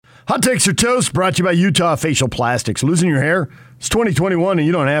Hot Takes or Toast brought to you by Utah Facial Plastics. Losing your hair? It's 2021 and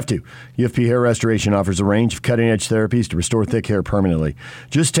you don't have to. UFP Hair Restoration offers a range of cutting-edge therapies to restore thick hair permanently.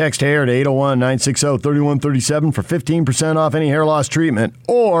 Just text HAIR to 801-960-3137 for 15% off any hair loss treatment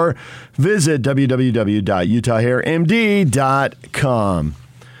or visit www.utahhairmd.com.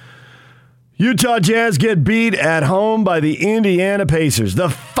 Utah Jazz get beat at home by the Indiana Pacers. The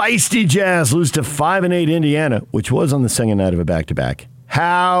feisty Jazz lose to 5-8 Indiana, which was on the second night of a back-to-back.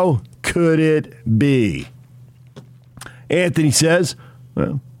 How could it be? Anthony says,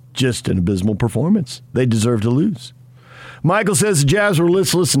 well, just an abysmal performance. They deserve to lose. Michael says the Jazz were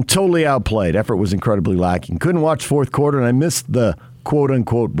listless and totally outplayed. Effort was incredibly lacking. Couldn't watch fourth quarter, and I missed the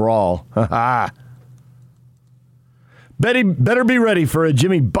quote-unquote brawl. Better be ready for a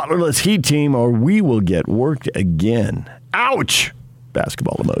Jimmy Butlerless Heat team, or we will get worked again. Ouch!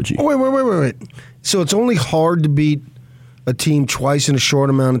 Basketball emoji. Oh, wait. So it's only hard to beat a team twice in a short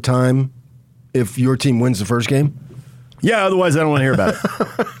amount of time if your team wins the first game? Yeah, otherwise I don't want to hear about it.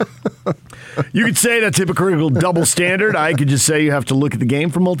 You could say that's hypocritical double standard. I could just say you have to look at the game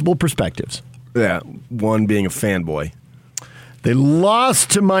from multiple perspectives. Yeah, one being a fanboy. They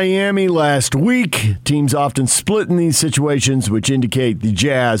lost to Miami last week. Teams often split in these situations, which indicate the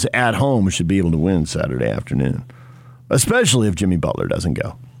Jazz at home should be able to win Saturday afternoon, especially if Jimmy Butler doesn't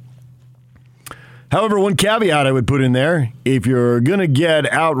go. However, one caveat I would put in there, if you're going to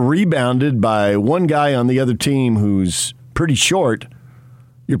get out-rebounded by one guy on the other team who's pretty short,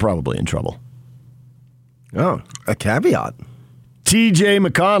 you're probably in trouble. Oh, a caveat. T.J.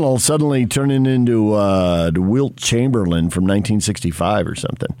 McConnell suddenly turning into Wilt Chamberlain from 1965 or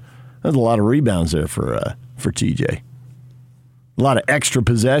something. There's a lot of rebounds there for T.J. A lot of extra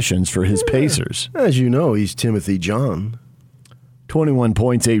possessions for his Pacers. As you know, he's Timothy John. 21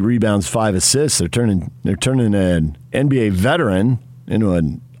 points, 8 rebounds, 5 assists. They're turning an NBA veteran into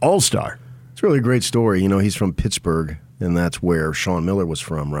an all-star. It's really a great story. You know, he's from Pittsburgh, and that's where Sean Miller was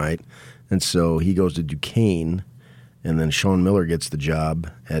from, right? And so he goes to Duquesne, and then Sean Miller gets the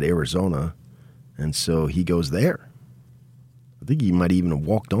job at Arizona, and so he goes there. I think he might even have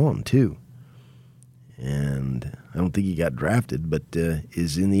walked on, too. And I don't think he got drafted, but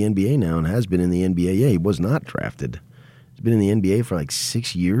is in the NBA now and has been in the NBA. Yeah, he was not drafted. Been in the NBA for like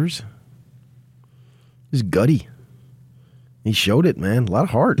 6 years. He's gutty. He showed it, man. A lot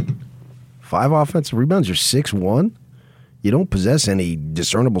of heart. 5 offensive rebounds. You're 6'1". You don't possess any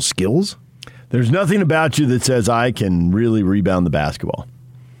discernible skills. There's nothing about you that says I can really rebound the basketball.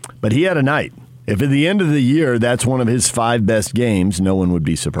 But he had a night. If at the end of the year that's one of his 5 best games, no one would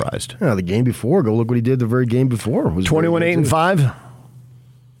be surprised. Yeah, the game before. Go look what he did the very game before. 21, 8, and 5.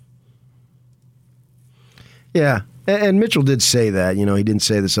 Yeah. And Mitchell did say that. You know, he didn't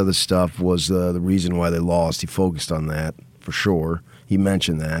say this other stuff was the reason why they lost. He focused on that, for sure. He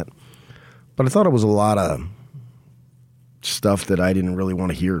mentioned that. But I thought it was a lot of stuff that I didn't really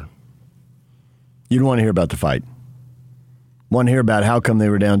want to hear. You don't want to hear about the fight. Want to hear about how come they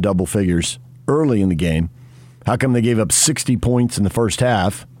were down double figures early in the game. How come they gave up 60 points in the first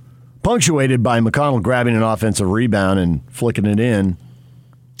half, punctuated by McConnell grabbing an offensive rebound and flicking it in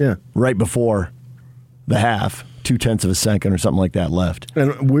right before the half. 0.2 of a second or something like that left.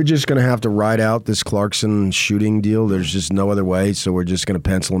 And we're just going to have to ride out this Clarkson shooting deal. There's just no other way, so we're just going to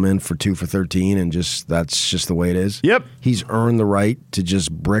pencil him in for 2 for 13, and that's just the way it is. Yep. He's earned the right to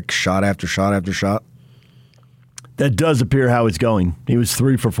just brick shot after shot after shot. That does appear how it's going. He was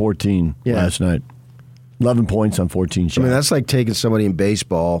 3 for 14 last night. 11 points on 14 shots. I mean, that's like taking somebody in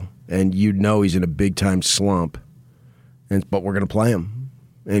baseball, and you know he's in a big-time slump, but we're going to play him.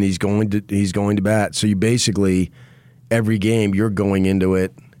 And he's going to bat. So you basically, every game you're going into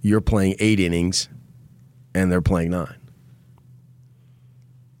it, you're playing 8 innings, and they're playing 9.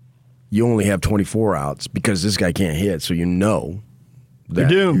 You only have 24 outs because this guy can't hit, so you know that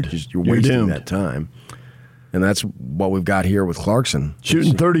you're doomed. You're wasting that time. And that's what we've got here with Clarkson.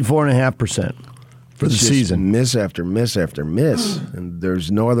 Shooting 34.5% for the season. Miss after miss after miss. And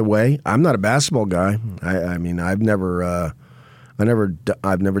there's no other way. I'm not a basketball guy. I mean, I've never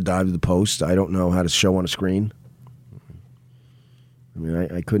dived to the post. I don't know how to show on a screen. I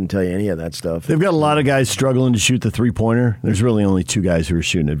mean, I couldn't tell you any of that stuff. They've got a lot of guys struggling to shoot the three-pointer. There's really only 2 guys who are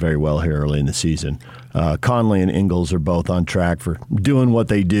shooting it very well here early in the season. Conley and Ingles are both on track for doing what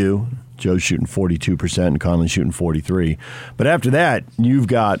they do. Joe's shooting 42% and Conley's shooting 43%. But after that, you've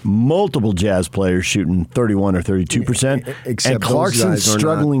got multiple Jazz players shooting 31 or 32%. Except and Clarkson's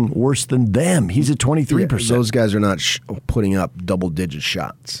struggling worse than them. He's at 23%. Yeah, those guys are not putting up double-digit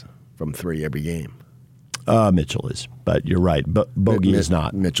shots from 3 every game. Mitchell is, but you're right. Bogey is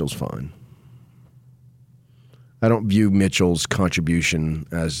not. Mitchell's fine. I don't view Mitchell's contribution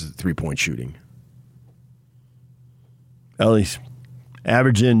as 3-point shooting. Well, he's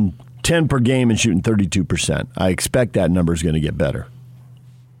averaging 10 per game and shooting 32%. I expect that number is going to get better.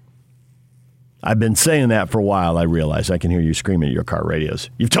 I've been saying that for a while, I realize. I can hear you screaming at your car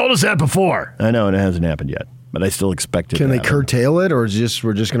radios. You've told us that before. I know, and it hasn't happened yet. But I still expect it to Can they happen. curtail it, or we're just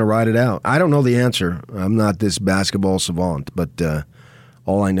going to ride it out? I don't know the answer. I'm not this basketball savant, but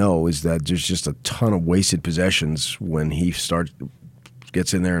all I know is that there's just a ton of wasted possessions when he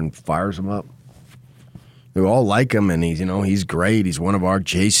gets in there and fires them up. They all like him, and he's great. He's one of our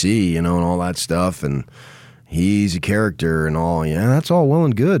JC, and all that stuff, and he's a character and all. Yeah, that's all well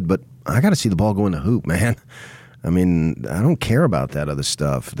and good, but I got to see the ball go in the hoop, man. I mean, I don't care about that other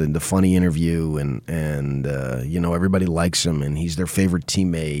stuff. The funny interview and everybody likes him and he's their favorite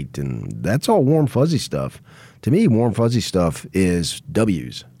teammate, and that's all warm fuzzy stuff. To me, warm fuzzy stuff is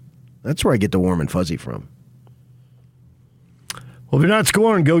W's. That's where I get the warm and fuzzy from. Well, if you're not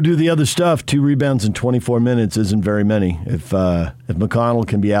scoring, go do the other stuff. 2 rebounds in 24 minutes isn't very many. If McConnell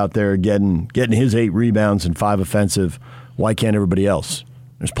can be out there getting his 8 rebounds and 5 offensive, why can't everybody else?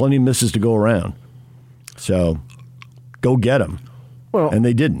 There's plenty of misses to go around. So go get them. Well, and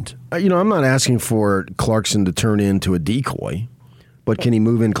they didn't. I'm not asking for Clarkson to turn into a decoy, but can he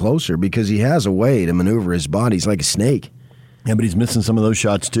move in closer? Because he has a way to maneuver his body. He's like a snake. Yeah, but he's missing some of those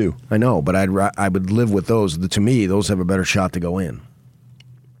shots too. I know, but I would live with those. To me, those have a better shot to go in.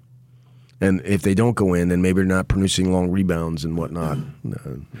 And if they don't go in, then maybe they're not producing long rebounds and whatnot.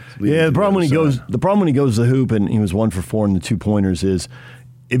 Yeah, the problem when he goes to the hoop, and he was 1 for 4 in the 2-pointers, is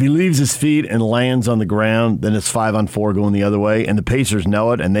if he leaves his feet and lands on the ground, then it's 5-on-4 going the other way, and the Pacers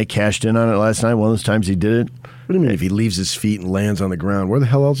know it, and they cashed in on it last night. One of those times he did it. What do you mean if he leaves his feet and lands on the ground? Where the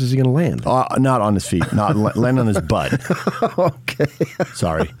hell else is he going to land? Not on his feet. Not land on his butt. Okay.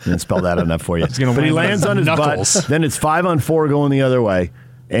 Sorry, didn't spell that enough for you. But he lands on his butt. Then it's 5-on-4 going the other way.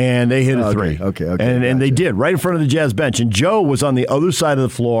 And they hit a 3. Okay. And they did, right in front of the Jazz bench. And Joe was on the other side of the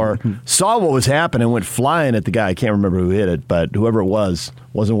floor, saw what was happening, went flying at the guy. I can't remember who hit it, but whoever it was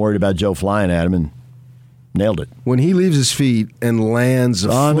wasn't worried about Joe flying at him and nailed it. When he leaves his feet and lands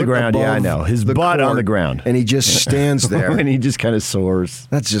on the ground, yeah, I know. His butt on the ground. And he just stands there. And he just kind of soars.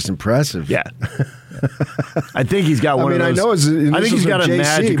 That's just impressive. Yeah. I think he's got one of those. I think he's got a JC,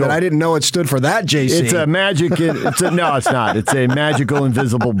 magical, but I didn't know it stood for that JC. It's a magic. No, it's not. It's a magical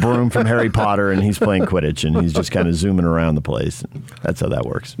invisible broom from Harry Potter, and he's playing Quidditch, and he's just kind of zooming around the place. That's how that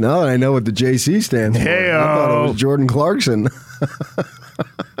works. Now that I know what the JC stands for, Hey-o. I thought it was Jordan Clarkson.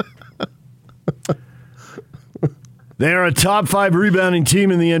 They are a top 5 rebounding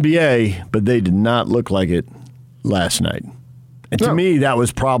team in the NBA, but they did not look like it last night. And to me, that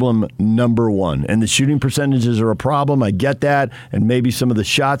was problem number 1. And the shooting percentages are a problem. I get that. And maybe some of the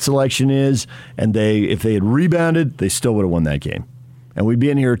shot selection is. And if they had rebounded, they still would have won that game. And we'd be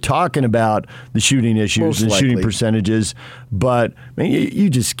in here talking about the shooting issues and shooting percentages. But you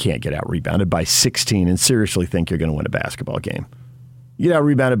just can't get out rebounded by 16 and seriously think you're going to win a basketball game. You get out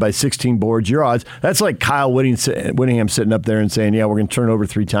rebounded by 16 boards, your odds. That's like Kyle Whittingham sitting up there and saying, yeah, we're going to turn over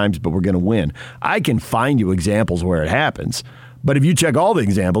 3 times, but we're going to win. I can find you examples where it happens. But if you check all the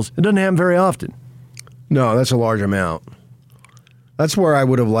examples, it doesn't happen very often. No, that's a large amount. That's where I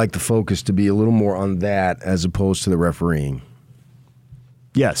would have liked the focus to be a little more on that as opposed to the refereeing.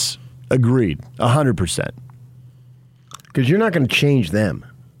 Yes, agreed, 100%. Because you're not going to change them.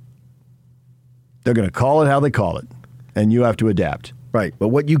 They're going to call it how they call it, and you have to adapt. Right, but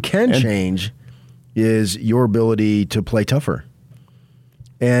what you can change is your ability to play tougher.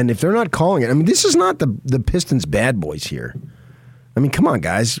 And if they're not calling it, this is not the Pistons bad boys here. Come on,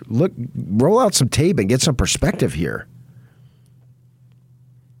 guys. Look, roll out some tape and get some perspective here.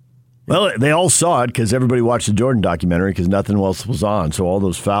 Well, they all saw it because everybody watched the Jordan documentary because nothing else was on. So all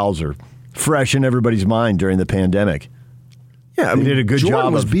those fouls are fresh in everybody's mind during the pandemic. Yeah, they did a good Jordan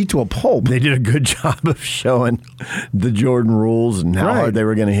job. Was beat to a pulp. They did a good job of showing the Jordan rules and how hard they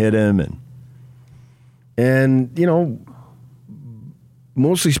were going to hit him. And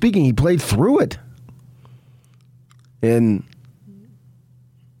mostly speaking, he played through it. And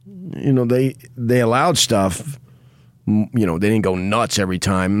they allowed stuff. They didn't go nuts every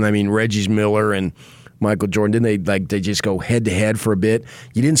time. Reggie Miller and Michael Jordan, didn't they just go head to head for a bit?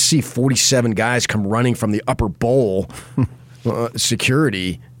 You didn't see 47 guys come running from the upper bowl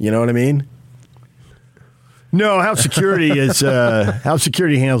security, you know what I mean? No, how security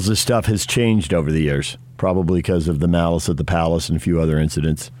handles this stuff has changed over the years, probably because of the Malice at the Palace and a few other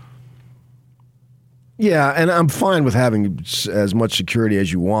incidents. Yeah, and I'm fine with having as much security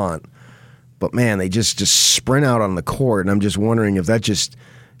as you want. But, man, they just sprint out on the court, and I'm just wondering if that just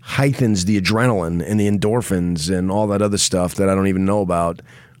heightens the adrenaline and the endorphins and all that other stuff that I don't even know about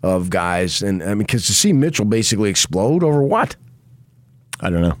of guys. And I mean, because to see Mitchell basically explode over what? I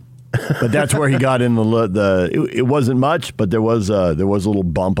don't know. But that's where he got in it wasn't much, but there was a little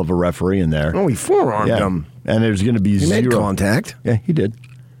bump of a referee in there. Oh, he forearmed him. And there's going to be zero. He made contact. Yeah, he did.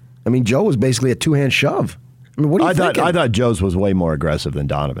 I mean, Joe was basically a two-hand shove. I mean, what do you think? I thought Joe's was way more aggressive than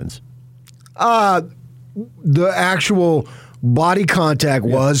Donovan's. The actual body contact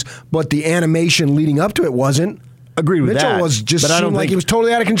was, but the animation leading up to it wasn't. Agreed with Mitchell that. was just seemed like he was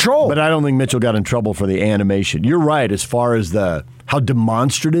totally out of control. But I don't think Mitchell got in trouble for the animation. You're right as far as how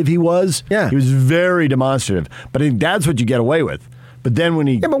demonstrative he was. Yeah. He was very demonstrative. But I think that's what you get away with. But then when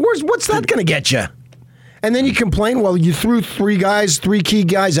he... Yeah, but what's that going to get you? And then you complain, well, you threw three key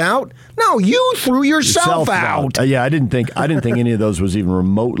guys out? No, you threw yourself out. Yeah, I didn't think any of those was even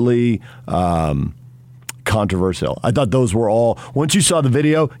remotely controversial. I thought those were all... Once you saw the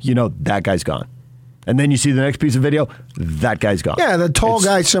video, that guy's gone. And then you see the next piece of video, that guy's gone. Yeah, the tall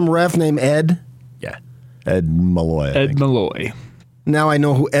guy, some ref named Ed. Yeah, Ed Malloy. Ed Malloy. Now I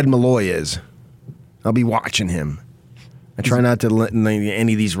know who Ed Malloy is. I'll be watching him. I try not to let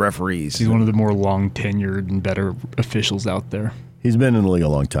any of these referees. He's one of the more long-tenured and better officials out there. He's been in the league a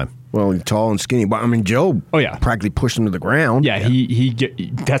long time. Well, he's tall and skinny. But I mean, Joe practically pushed him to the ground. Yeah,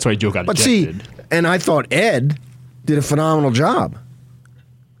 that's why Joe got ejected. But see, and I thought Ed did a phenomenal job.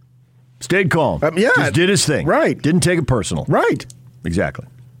 Stayed calm. Just did his thing. Right. Didn't take it personal. Right. Exactly.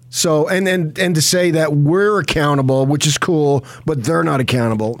 So, and to say that we're accountable, which is cool, but they're not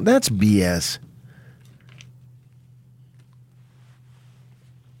accountable, that's BS.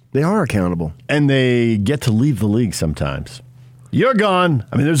 They are accountable. And they get to leave the league sometimes. You're gone.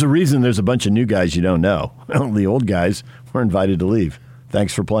 I mean, there's a reason there's a bunch of new guys you don't know. The old guys were invited to leave.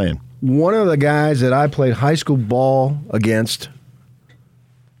 Thanks for playing. One of the guys that I played high school ball against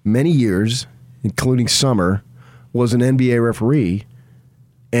many years, including summer, was an NBA referee,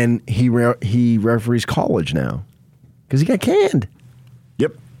 and he referees college now because he got canned.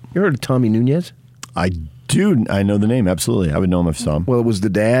 Yep. You heard of Tommy Nunez? I do. I know the name, absolutely. I would know him if I saw him. Well, it was the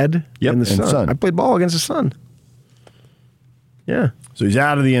dad and the son. I played ball against the son. Yeah. So he's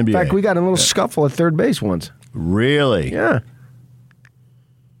out of the NBA. In fact, we got in a little scuffle at third base once. Really? Yeah.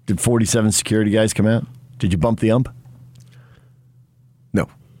 Did 47 security guys come out? Did you bump the ump? No.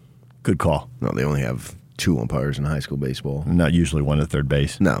 Good call. No, they only have 2 umpires in high school baseball. Not usually one at third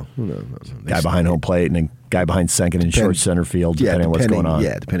base. No. Guy behind home plate and a guy behind second and short center field, depending on what's going on.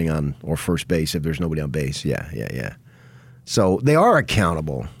 Yeah, depending on, or first base if there's nobody on base. Yeah. So they are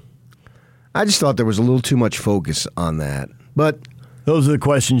accountable. I just thought there was a little too much focus on that. But those are the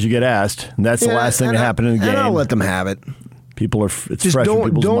questions you get asked, and that's the last thing to happen in the game. And I'll let them have it. People are it's just fresh in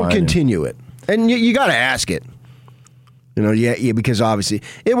people's don't mind. Continue it, and you got to ask it. Because obviously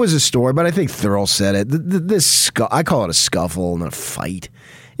it was a story, but I think Thurl said it. I call it a scuffle, not a fight.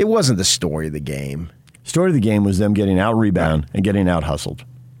 It wasn't the story of the game. Story of the game was them getting out rebound and getting out hustled.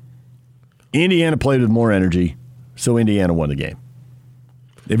 Indiana played with more energy, so Indiana won the game.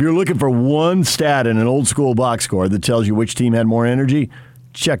 If you're looking for one stat in an old school box score that tells you which team had more energy,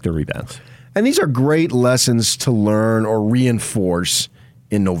 check the rebounds. And these are great lessons to learn or reinforce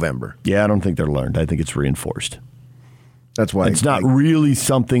in November. Yeah, I don't think they're learned. I think it's reinforced. That's why it's not really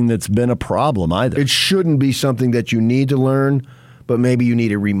something that's been a problem either. It shouldn't be something that you need to learn, but maybe you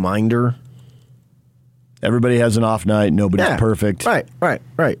need a reminder. Everybody has an off night. Nobody's perfect. Right.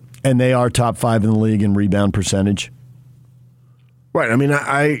 And they are top 5 in the league in rebound percentage. Right. I mean,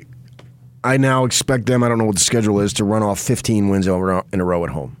 I now expect them, I don't know what the schedule is, to run off 15 wins in a row at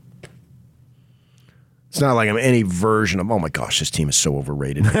home. It's not like I'm any version of, oh my gosh, this team is so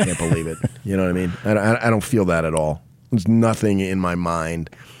overrated. I can't believe it. You know what I mean? I don't feel that at all. There's nothing in my mind.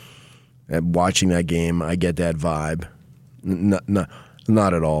 Watching that game, I get that vibe.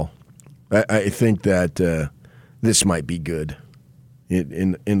 Not at all. I think that this might be good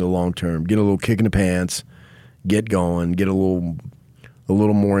in the long term. Get a little kick in the pants, get going, get a little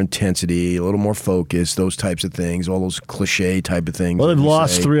more intensity, a little more focus, those types of things, all those cliche type of things. Well, they've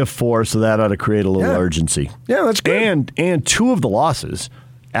lost 3 of 4, so that ought to create a little urgency. Yeah, that's good. And 2 of the losses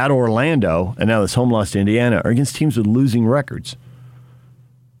at Orlando, and now this home loss to Indiana, are against teams with losing records.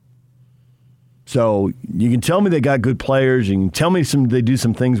 So you can tell me they got good players. You can tell me they do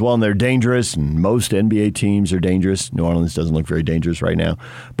some things well, and they're dangerous, and most NBA teams are dangerous. New Orleans doesn't look very dangerous right now.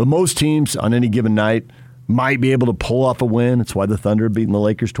 But most teams on any given night might be able to pull off a win. That's why the Thunder have beaten the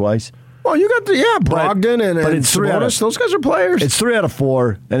Lakers twice. Well, you got Brogdon and Sabonis. Those guys are players. It's 3 out of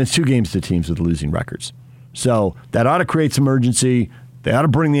 4, and it's 2 games to teams with losing records. So that ought to create some urgency. They ought to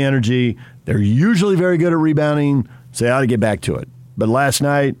bring the energy. They're usually very good at rebounding, so they ought to get back to it. But last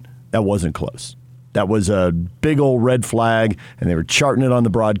night, that wasn't close. That was a big old red flag, and they were charting it on the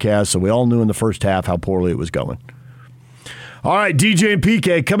broadcast, so we all knew in the first half how poorly it was going. All right, DJ and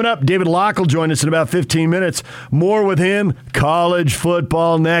PK coming up. David Locke will join us in about 15 minutes. More with him. College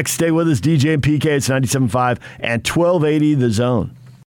football next. Stay with us, DJ and PK. It's 97.5 and 1280 The Zone.